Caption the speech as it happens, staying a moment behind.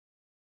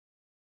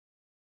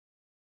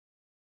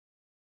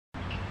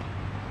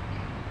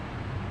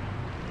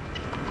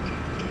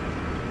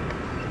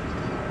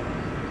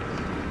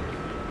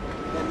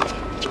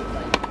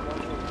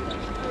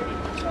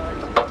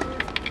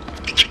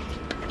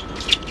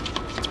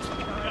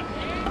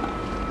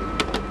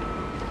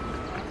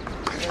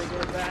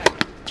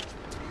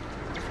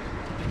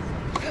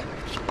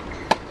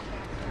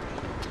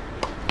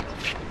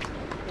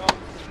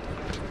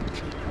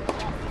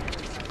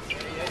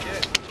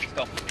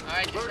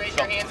raise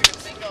your hands for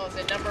singles.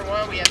 At number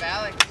 1, we have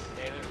Alex.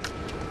 Taylor.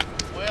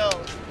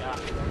 Will. Yeah.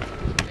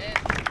 Ben.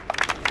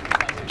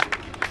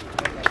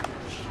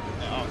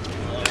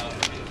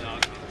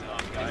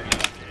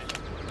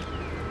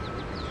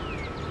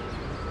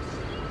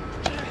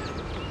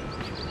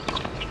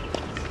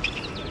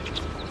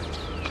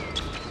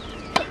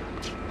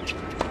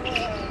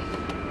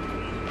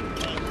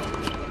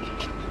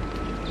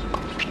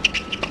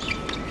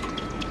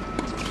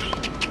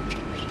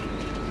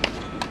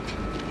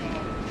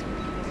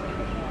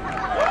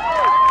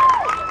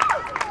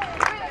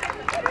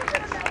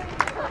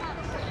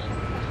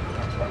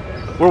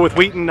 We're with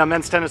Wheaton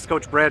men's tennis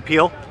coach Brad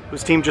Peel,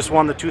 whose team just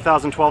won the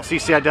 2012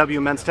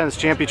 CCIW Men's Tennis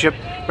Championship.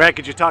 Brad,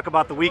 could you talk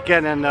about the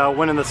weekend and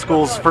winning the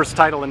school's first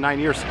title in 9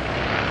 years?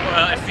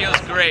 Well, it feels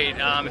great.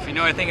 If you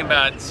know anything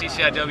about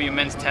CCIW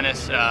men's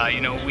tennis, you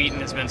know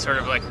Wheaton has been sort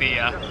of like the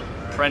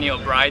perennial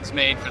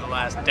bridesmaid for the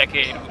last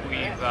decade.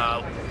 We've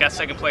got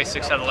second place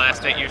 6 out of the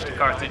last 8 years to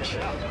Carthage,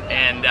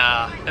 and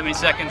I mean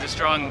second's a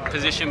strong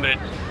position, but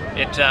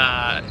it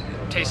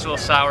tastes a little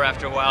sour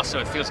after a while, so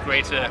it feels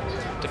great to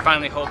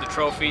finally hold the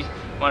trophy.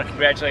 I want to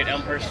congratulate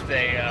Elmhurst.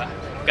 They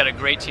got a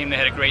great team. They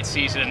had a great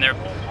season, and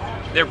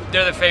they're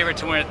the favorite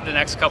to win it the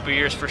next couple of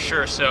years for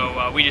sure.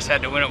 So we just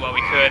had to win it while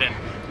we could, and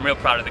I'm real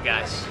proud of the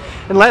guys.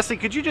 And lastly,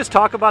 could you just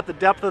talk about the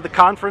depth of the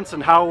conference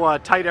and how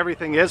tight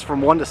everything is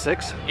from 1 to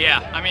 6?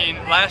 Yeah, I mean,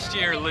 last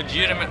year,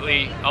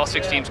 legitimately, all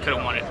 6 teams could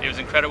have won it. It was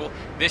incredible.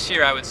 This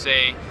year, I would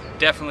say,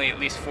 definitely at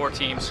least 4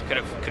 teams could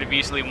have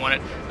easily won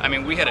it. I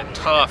mean, we had a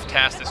tough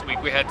task this week.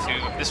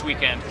 This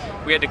weekend,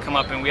 we had to come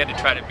up and we had to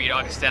try to beat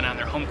Augustana on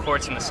their home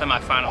courts in the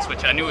semifinals,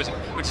 which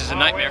is a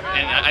nightmare,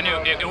 and I knew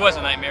it was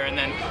a nightmare. And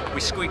then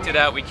we squeaked it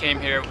out. We came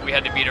here. We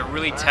had to beat a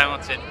really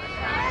talented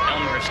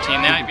Elmhurst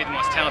team. They might be the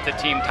most talented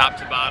team, top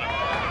to bottom.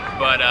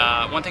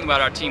 But one thing about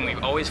our team,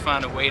 we've always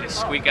found a way to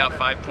squeak out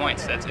 5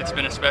 points. It's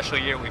been a special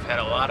year. We've had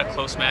a lot of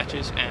close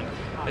matches, and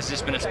it's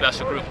just been a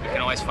special group. We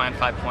can always find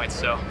 5 points.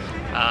 So.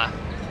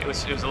 It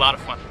was a lot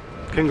of fun.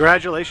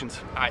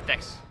 Congratulations. All right,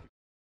 thanks.